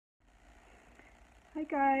Hi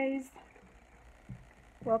guys,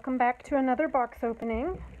 welcome back to another box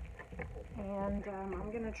opening, and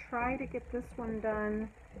I'm going to try to get this one done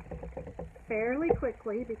fairly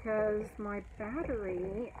quickly because my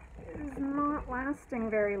battery is not lasting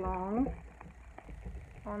very long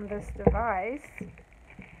on this device,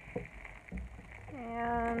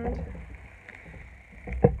 and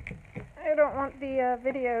I don't want the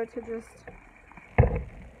video to just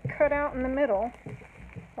cut out in the middle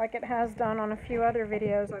like it has done on a few other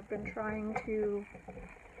videos I've been trying to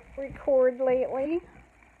record lately.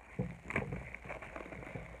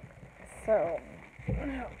 So,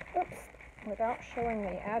 oops, without showing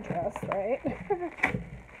the address, right?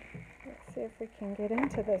 Let's see if we can get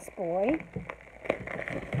into this boy.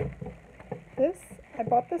 I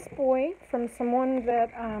bought this boy from someone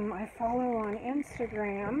that I follow on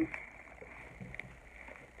Instagram,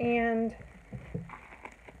 and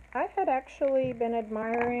I had actually been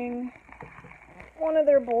admiring one of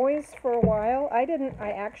their boys for a while. I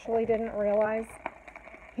actually didn't realize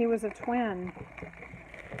he was a twin.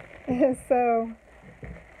 So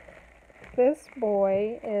this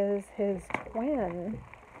boy is his twin,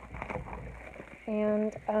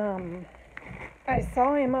 and I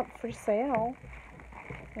saw him up for sale,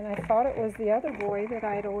 and I thought it was the other boy that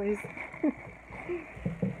I'd always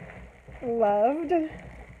loved.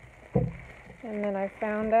 And then I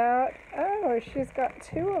found out, oh, she's got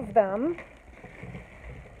two of them.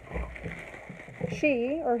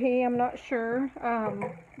 She, or he, I'm not sure,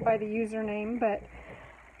 by the username, but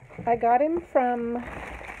I got him from,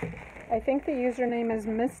 I think the username is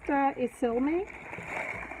Mista Isilme,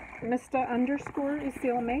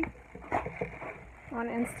 Mista_Isilme on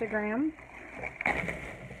Instagram.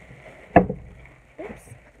 Oops.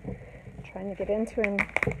 Trying to get into him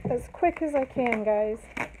as quick as I can, guys.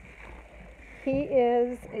 He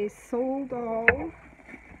is a SoulDoll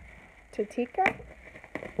Titika.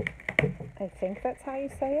 I think that's how you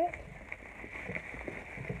say it.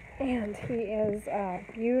 And he is a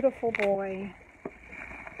beautiful boy.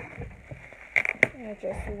 I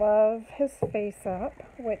just love his face up,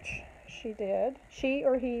 which she did. She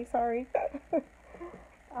or he, sorry.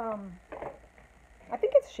 I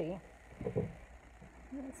think it's she.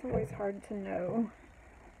 It's always hard to know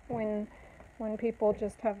when people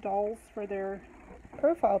just have dolls for their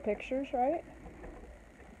profile pictures, right?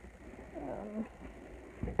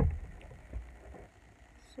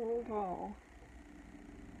 SoulDoll.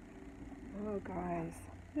 Oh, guys,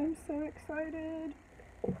 I'm so excited.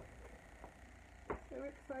 So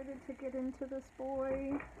excited to get into this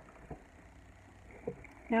boy.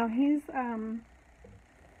 Now he's,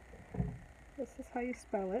 this is how you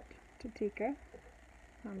spell it, Titika.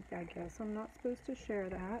 I guess I'm not supposed to share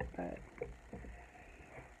that, but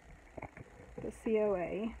the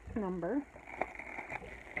COA number.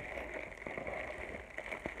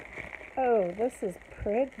 Oh, this is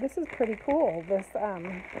pretty cool. This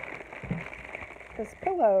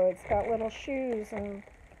pillow, it's got little shoes and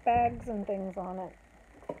bags and things on it.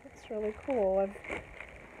 It's really cool.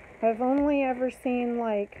 I've only ever seen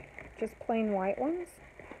like just plain white ones,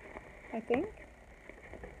 I think.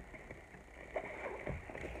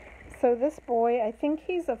 So this boy, I think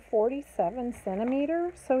he's a 47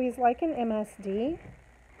 centimeter, so he's like an MSD,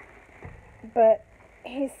 but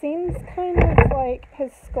he seems kind of like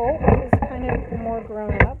his sculpt is kind of more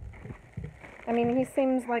grown up. I mean, he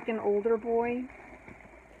seems like an older boy.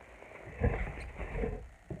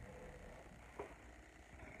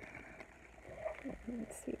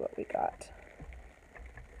 Let's see what we got.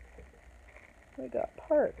 We got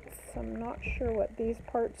parts. I'm not sure what these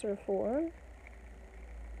parts are for.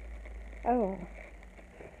 Oh.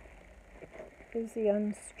 Is he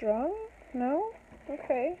unstrung? No?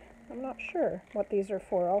 Okay. I'm not sure what these are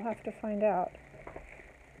for. I'll have to find out.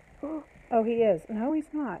 Oh, he is. No,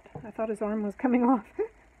 he's not. I thought his arm was coming off.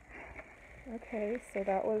 Okay, so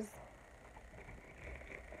that was...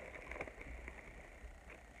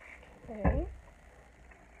 Okay.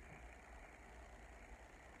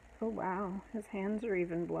 Oh, wow. His hands are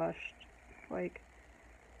even blushed. Like,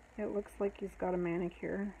 it looks like he's got a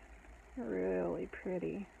manicure. Really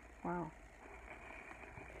pretty. Wow.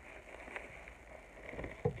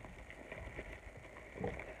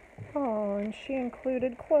 Oh, and she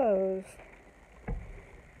included clothes.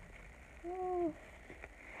 Oh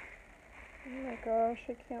my gosh,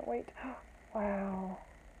 I can't wait. Wow.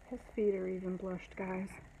 His feet are even blushed, guys.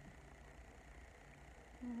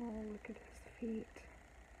 Oh, look at his feet.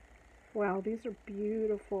 Wow, these are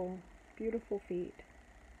beautiful, beautiful feet.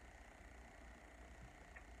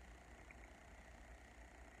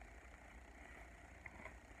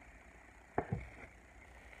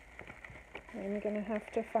 I'm gonna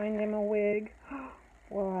have to find him a wig.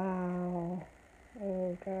 Wow.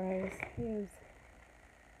 Oh, guys,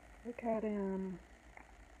 look at him.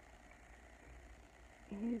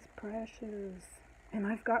 He's precious. And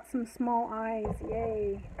I've got some small eyes,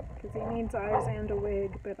 yay, because he needs eyes and a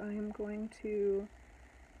wig, but I am going to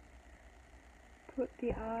put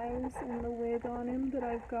the eyes and the wig on him that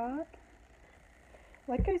I've got.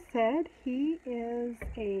 Like I said, he is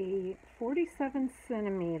a 47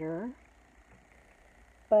 centimeter,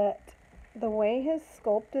 but the way his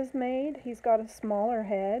sculpt is made, he's got a smaller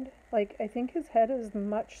head. Like, I think his head is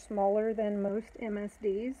much smaller than most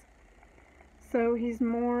MSDs. So he's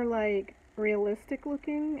more like realistic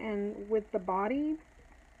looking, and with the body,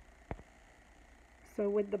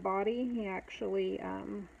 he actually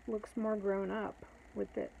looks more grown up with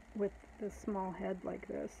the small head like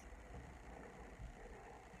this.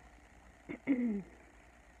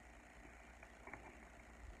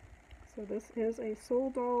 So this is a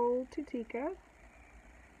SoulDoll Titika,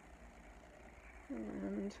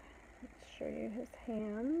 and let's show you his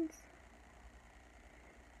hands.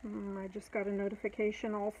 I just got a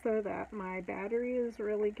notification also that my battery is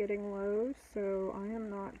really getting low, so I am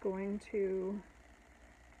not going to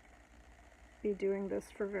be doing this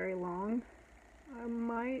for very long. I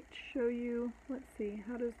might show you, let's see,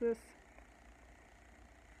 how does this,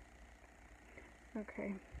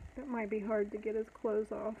 okay, that might be hard to get his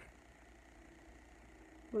clothes off.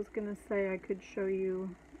 I was gonna say I could show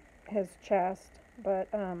you his chest, but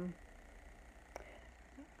I'm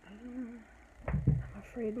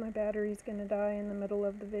afraid my battery's gonna die in the middle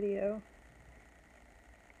of the video.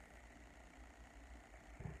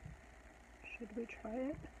 Should we try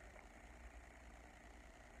it?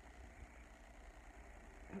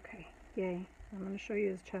 Okay, yay. I'm gonna show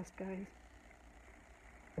you his chest, guys.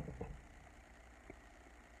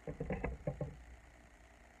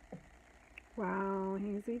 Wow,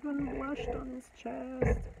 he's even blushed on his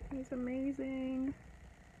chest. He's amazing.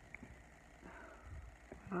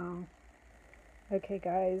 Wow. Okay,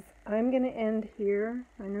 guys, I'm gonna end here.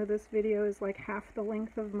 I know this video is like half the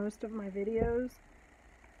length of most of my videos,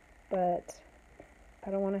 but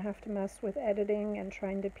I don't want to have to mess with editing and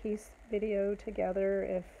trying to piece video together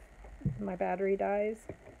if my battery dies.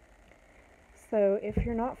 So if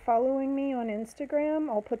you're not following me on Instagram,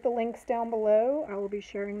 I'll put the links down below. I will be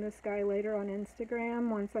sharing this guy later on Instagram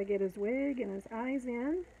once I get his wig and his eyes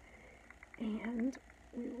in, and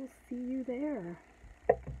we will see you there.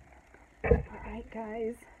 Alright,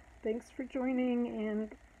 guys, thanks for joining,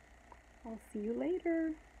 and I'll see you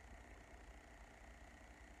later.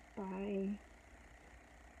 Bye.